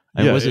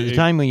 And Yeah, was it the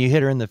time when you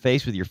hit her in the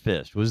face with your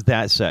fist? Was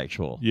that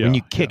sexual? Yeah, When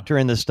you kicked her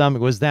in the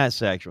stomach, was that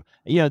sexual?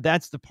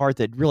 That's the part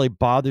that really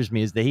bothers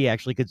me, is that he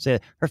actually could say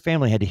it. Her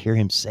family had to hear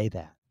him say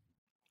that.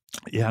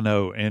 Yeah, I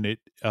know. And it,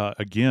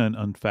 again,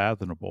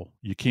 unfathomable.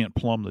 You can't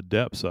plumb the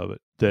depths of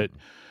it, that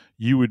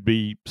you would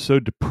be so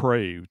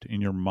depraved in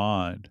your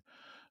mind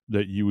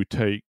that you would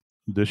take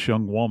this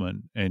young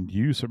woman and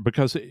use her,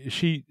 because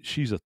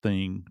she's a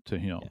thing to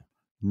him. Yeah.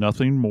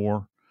 Nothing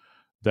more.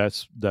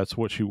 That's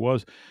what she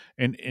was.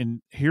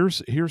 And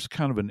here's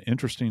kind of an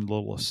interesting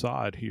little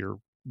aside here.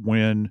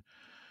 When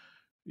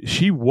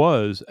she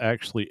was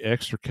actually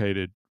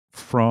extricated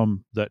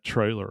from that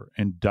trailer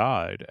and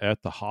died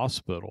at the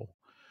hospital,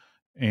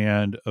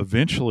 and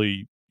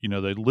eventually,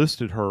 they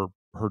listed her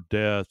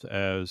death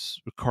as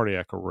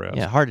cardiac arrest.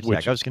 Yeah, heart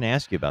attack. I was going to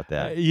ask you about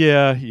that.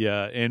 Yeah,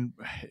 and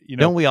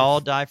don't we all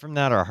die from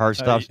that? Our heart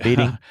stops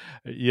beating.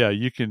 Yeah,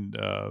 you can.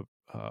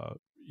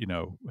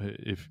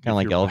 If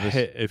like you're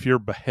Elvis, if you're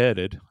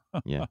beheaded,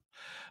 yeah,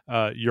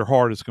 your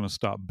heart is going to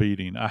stop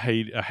beating. I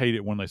hate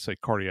it when they say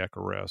cardiac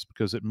arrest,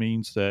 because it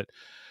means that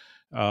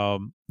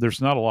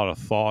there's not a lot of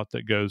thought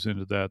that goes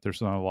into that.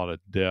 There's not a lot of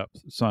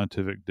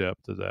scientific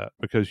depth to that,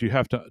 because you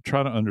have to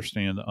try to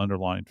understand the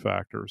underlying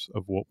factors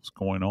of what was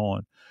going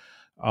on.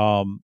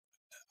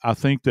 I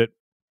think that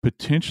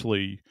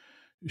potentially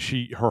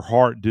her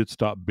heart did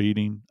stop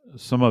beating.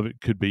 Some of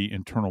it could be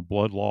internal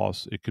blood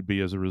loss. It could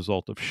be as a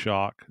result of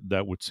shock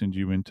that would send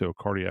you into a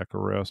cardiac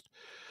arrest.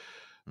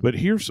 But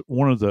here's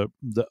one of the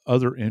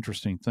other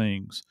interesting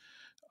things.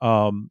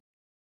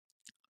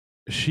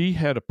 She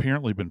had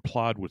apparently been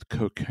plied with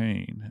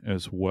cocaine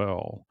as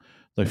well.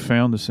 They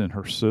found this in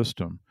her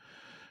system.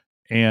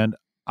 And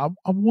I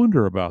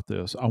wonder about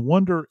this. I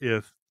wonder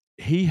if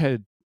he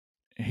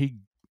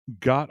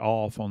got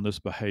off on this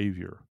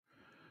behavior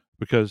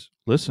because,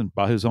 listen,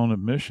 by his own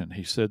admission,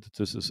 he said that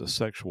this is a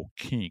sexual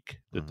kink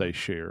that they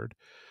shared.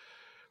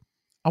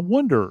 I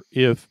wonder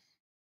if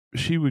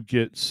she would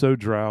get so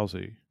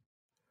drowsy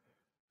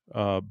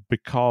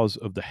because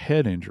of the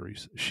head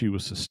injuries she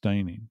was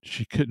sustaining.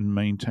 She couldn't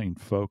maintain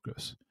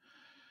focus.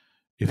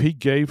 If he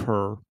gave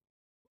her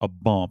a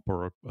bump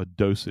or a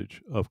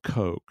dosage of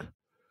coke,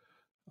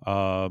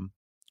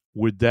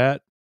 would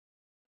that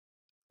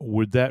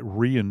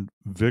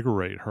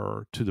reinvigorate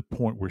her to the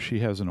point where she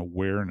has an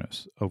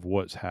awareness of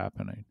what's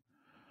happening,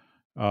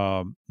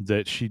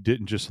 that she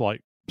didn't just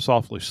like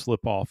softly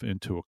slip off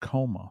into a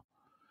coma?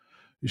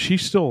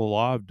 She's still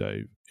alive,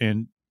 Dave,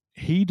 and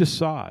he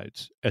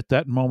decides at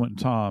that moment in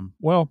time,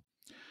 well,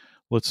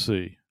 let's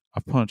see,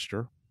 I've punched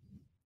her,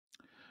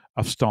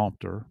 I've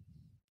stomped her,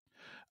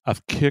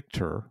 I've kicked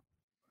her,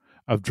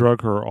 I've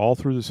drug her all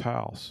through this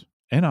house,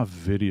 and I've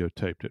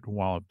videotaped it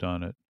while I've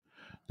done it.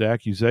 The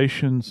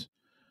accusations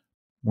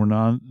were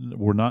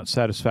not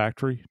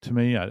satisfactory to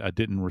me. I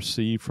didn't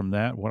receive from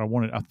that what I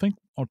wanted. I think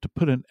to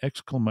put an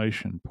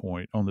exclamation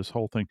point on this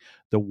whole thing.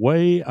 The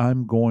way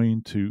I'm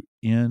going to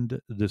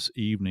end this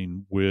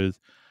evening with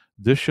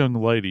this young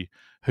lady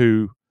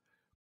who,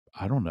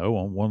 I don't know,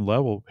 on one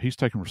level, he's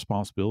taking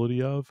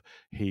responsibility of.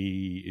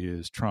 He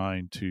is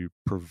trying to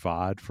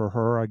provide for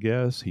her, I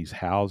guess. He's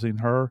housing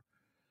her.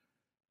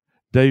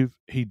 Dave,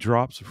 he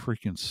drops a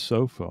freaking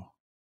sofa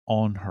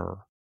on her.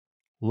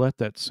 Let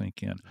that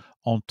sink in,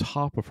 on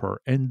top of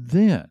her. And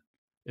then,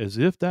 as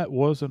if that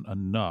wasn't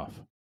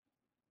enough,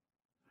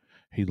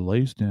 he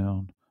lays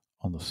down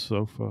on the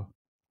sofa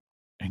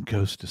and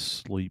goes to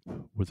sleep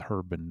with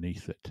her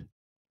beneath it.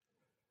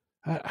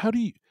 How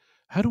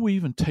do we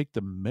even take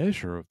the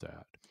measure of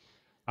that?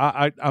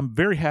 I'm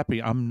very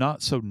happy I'm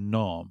not so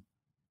numb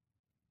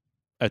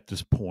at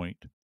this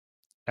point,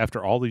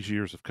 after all these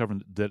years of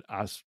covering, that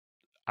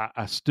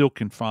I still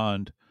can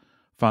find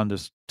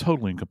this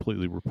totally and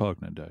completely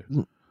repugnant,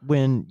 Dave.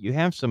 When you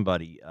have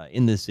somebody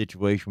in this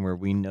situation where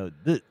we know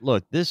that,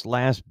 look, this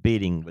last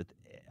beating with,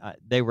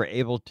 they were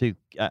able to,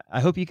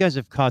 I hope you guys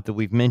have caught that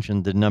we've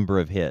mentioned the number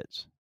of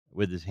hits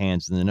with his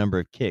hands and the number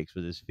of kicks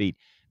with his feet,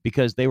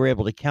 because they were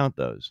able to count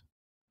those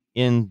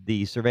in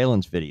the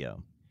surveillance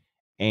video.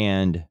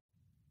 And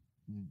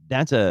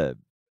that's a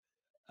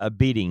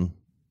beating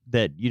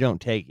that you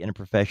don't take in a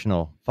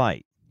professional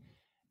fight.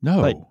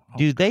 No. But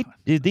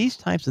do these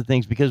types of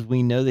things, because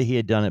we know that he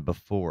had done it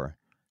before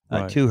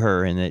to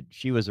her, and that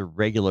she was a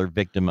regular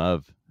victim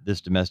of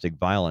this domestic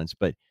violence,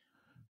 but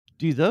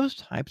do those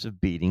types of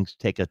beatings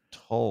take a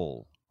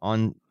toll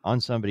on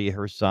somebody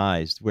her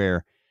size,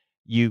 where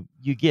you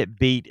get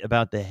beat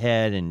about the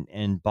head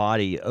and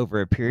body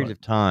over a period Right.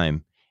 of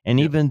time, and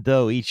Yep. even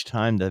though each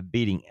time the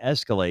beating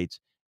escalates,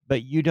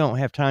 but you don't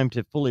have time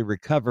to fully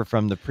recover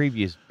from the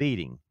previous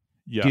beating,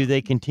 Yeah. do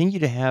they continue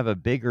to have a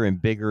bigger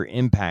and bigger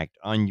impact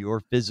on your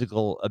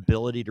physical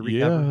ability to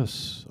recover?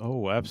 Yes.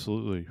 Oh,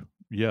 absolutely.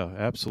 Yeah,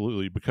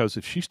 absolutely. Because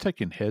if she's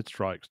taking head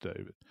strikes,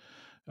 David,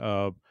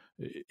 uh,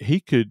 he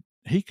could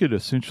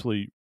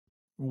essentially,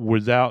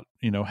 without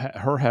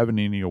her having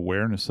any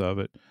awareness of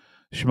it,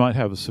 she might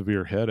have a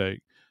severe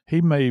headache.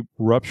 He may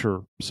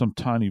rupture some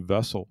tiny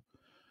vessel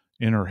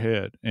in her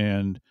head,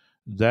 and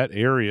that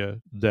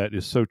area that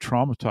is so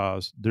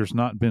traumatized, there's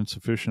not been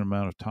sufficient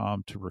amount of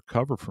time to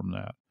recover from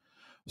that.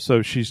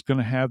 So she's going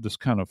to have this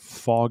kind of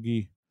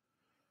foggy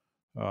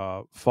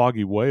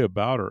way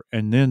about her.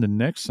 And then the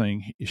next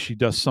thing, she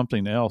does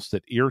something else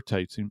that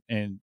irritates him.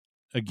 And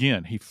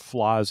again, he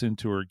flies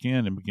into her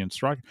again and begins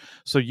striking.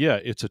 So, yeah,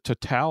 it's a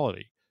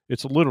totality.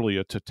 It's literally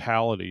a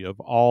totality of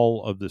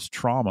all of this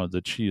trauma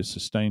that she is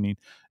sustaining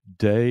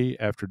day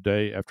after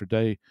day after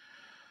day.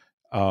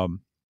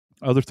 Um,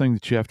 Other thing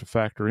that you have to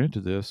factor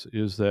into this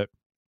is that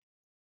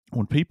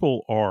when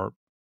people are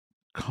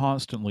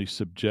constantly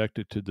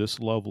subjected to this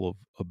level of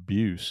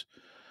abuse,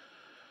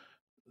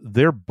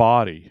 their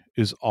body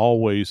is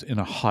always in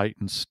a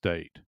heightened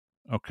state.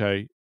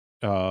 Okay.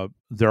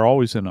 They're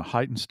always in a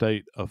heightened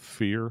state of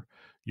fear.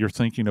 You're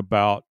thinking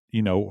about,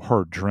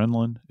 her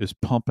adrenaline is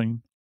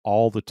pumping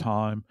all the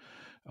time.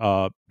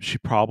 She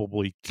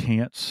probably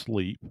can't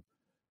sleep.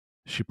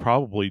 She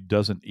probably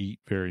doesn't eat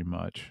very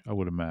much, I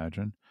would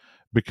imagine,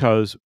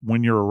 because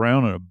when you're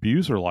around an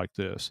abuser like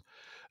this,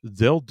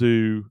 they'll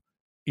do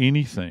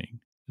anything.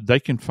 They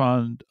can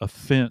find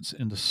offense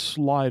in the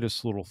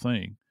slightest little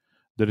thing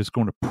that is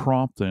going to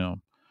prompt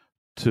them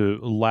to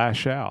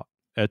lash out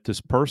at this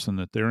person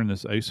that they're in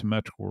this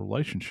asymmetrical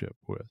relationship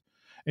with.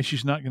 And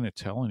she's not going to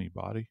tell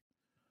anybody.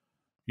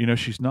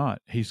 She's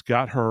not. He's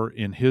got her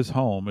in his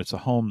home. It's a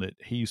home that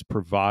he's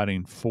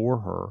providing for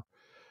her,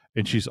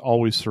 and she's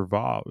always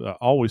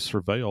always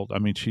surveilled. I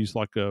mean, she's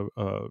like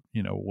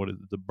what is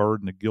it, the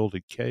bird in a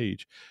gilded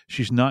cage.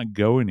 She's not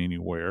going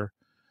anywhere,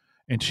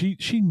 and she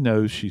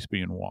knows she's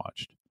being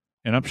watched.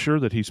 And I'm sure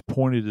that he's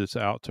pointed this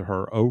out to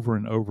her over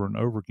and over and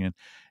over again.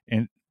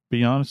 And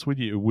be honest with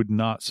you, it would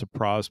not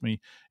surprise me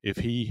if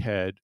he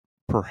had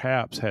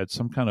perhaps had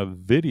some kind of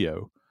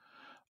video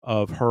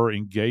of her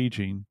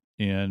engaging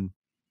in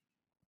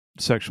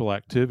sexual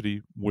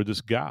activity with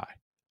this guy.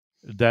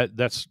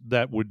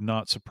 That would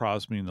not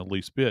surprise me in the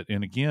least bit.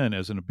 And again,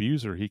 as an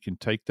abuser, he can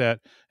take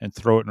that and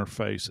throw it in her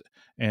face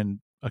and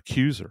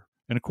accuse her.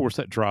 And of course,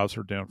 that drives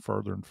her down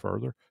further and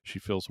further. She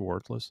feels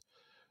worthless.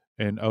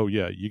 And oh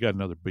yeah, you got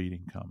another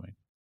beating coming.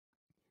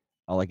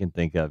 All I can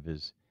think of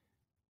is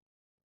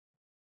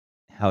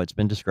how it's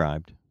been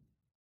described,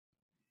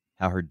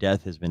 how her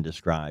death has been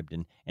described,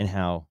 and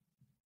how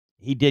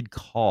he did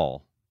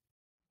call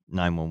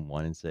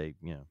 911 and say,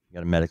 you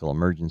got a medical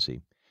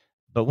emergency.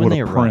 But when What a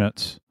they arrived,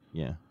 prince.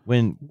 yeah,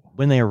 when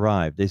they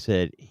arrived, they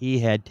said he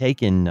had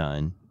taken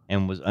none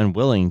and was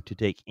unwilling to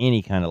take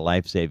any kind of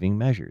life-saving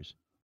measures.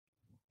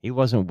 He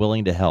wasn't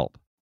willing to help,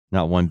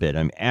 not one bit.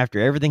 I mean,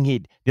 after everything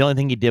the only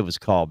thing he did was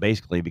call,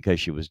 basically because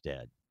she was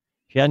dead.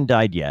 She hadn't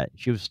died yet.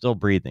 She was still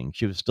breathing.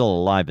 She was still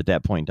alive at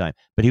that point in time,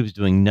 but he was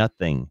doing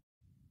nothing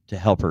to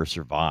help her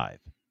survive.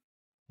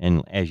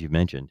 And as you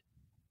mentioned,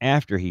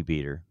 after he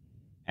beat her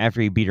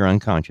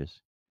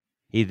unconscious,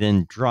 he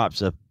then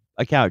drops a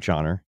couch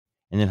on her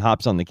and then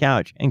hops on the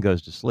couch and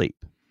goes to sleep.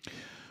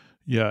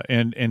 Yeah,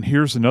 and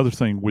here's another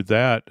thing with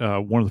that.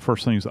 One of the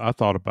first things I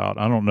thought about,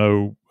 I don't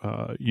know,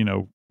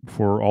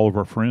 for all of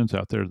our friends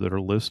out there that are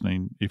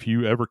listening, if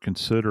you ever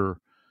consider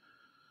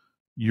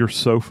your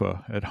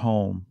sofa at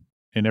home,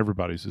 and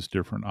everybody's is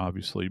different,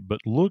 obviously,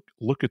 but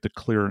look at the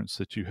clearance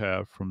that you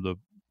have from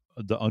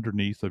the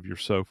underneath of your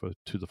sofa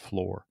to the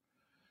floor.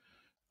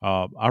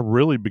 I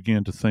really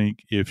began to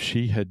think if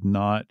she had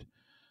not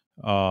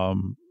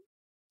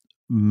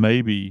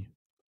maybe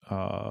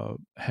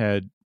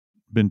had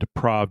been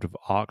deprived of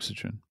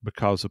oxygen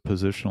because of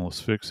positional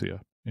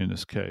asphyxia in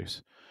this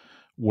case,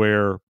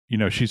 where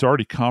she's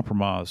already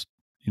compromised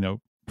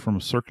from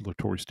a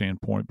circulatory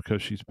standpoint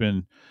because she's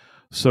been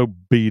so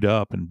beat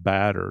up and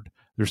battered.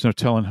 There's no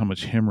telling how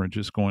much hemorrhage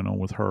is going on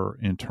with her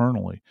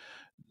internally.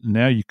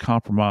 Now you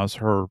compromise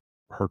her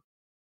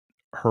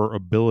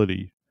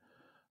ability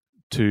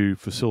to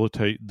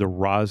facilitate the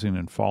rising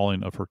and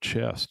falling of her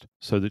chest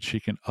so that she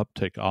can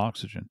uptake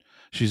oxygen.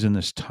 She's in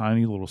this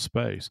tiny little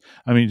space.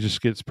 I mean, it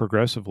just gets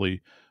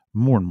progressively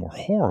more and more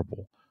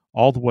horrible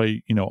all the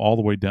way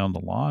down the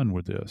line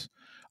with this.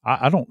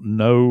 I don't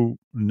know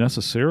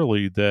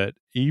necessarily that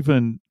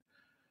even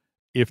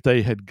if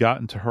they had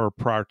gotten to her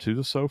prior to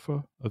the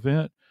sofa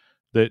event,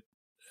 that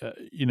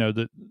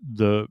that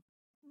the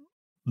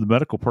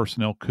medical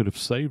personnel could have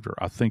saved her.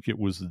 I think it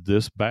was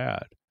this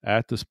bad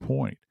at this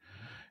point.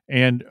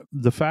 And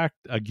the fact,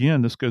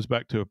 again, this goes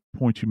back to a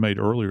point you made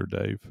earlier,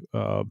 Dave.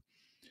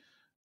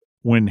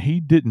 When he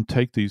didn't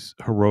take these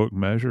heroic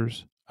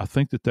measures, I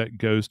think that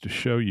goes to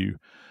show you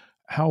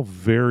how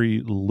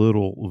very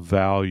little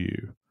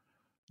value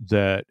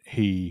that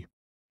he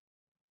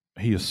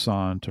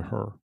assigned to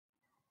her.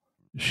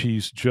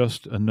 She's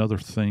just another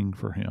thing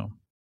for him,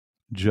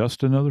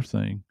 just another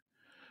thing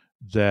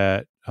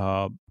that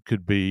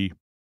could be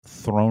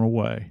thrown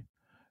away.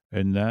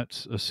 And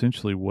that's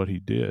essentially what he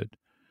did.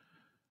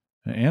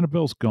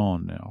 Annabelle's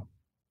gone now,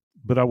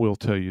 but I will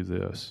tell you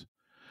this.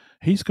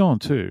 He's gone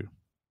too.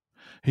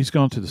 He's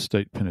gone to the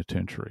state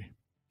penitentiary,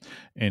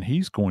 and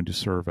he's going to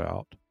serve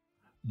out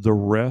the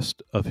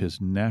rest of his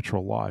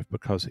natural life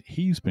because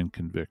he's been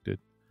convicted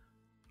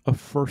of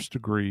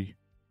first-degree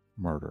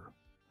murder.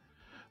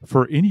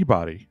 For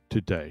anybody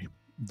today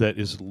that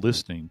is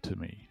listening to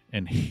me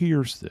and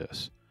hears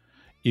this,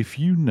 if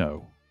you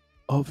know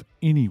of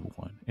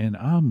anyone, and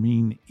I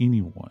mean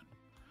anyone,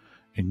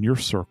 in your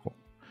circle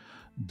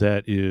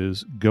that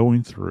is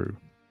going through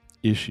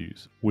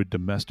issues with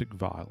domestic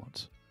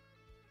violence,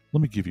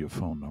 let me give you a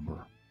phone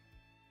number.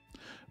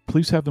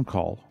 Please have them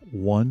call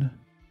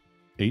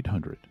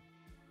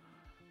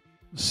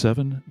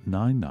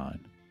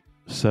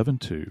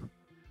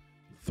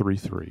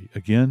 1-800-799-7233.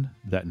 Again,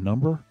 that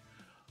number,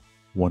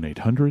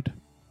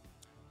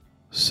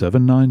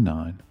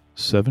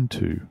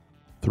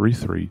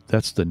 1-800-799-7233.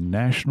 That's the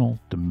National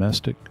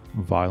Domestic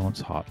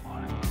Violence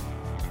Hotline.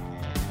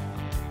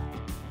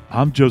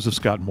 I'm Joseph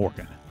Scott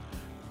Morgan,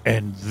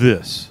 and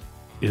this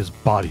is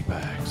Body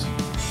Bags.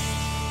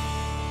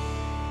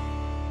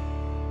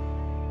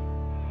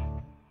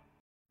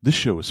 This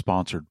show is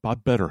sponsored by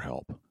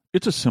BetterHelp.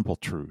 It's a simple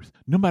truth.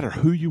 No matter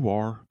who you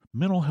are,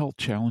 mental health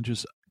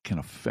challenges can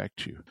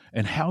affect you,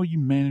 and how you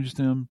manage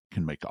them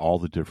can make all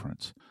the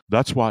difference.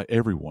 That's why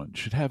everyone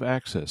should have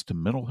access to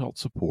mental health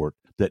support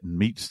that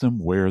meets them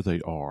where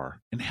they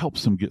are and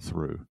helps them get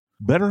through.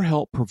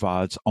 BetterHelp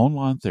provides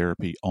online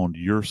therapy on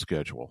your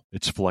schedule.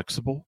 It's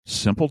flexible,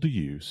 simple to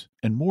use,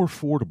 and more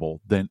affordable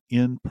than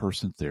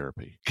in-person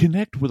therapy.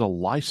 Connect with a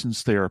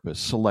licensed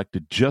therapist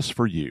selected just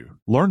for you.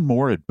 Learn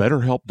more at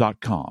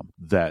BetterHelp.com.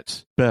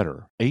 That's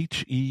better,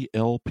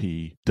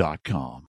 HELP.com.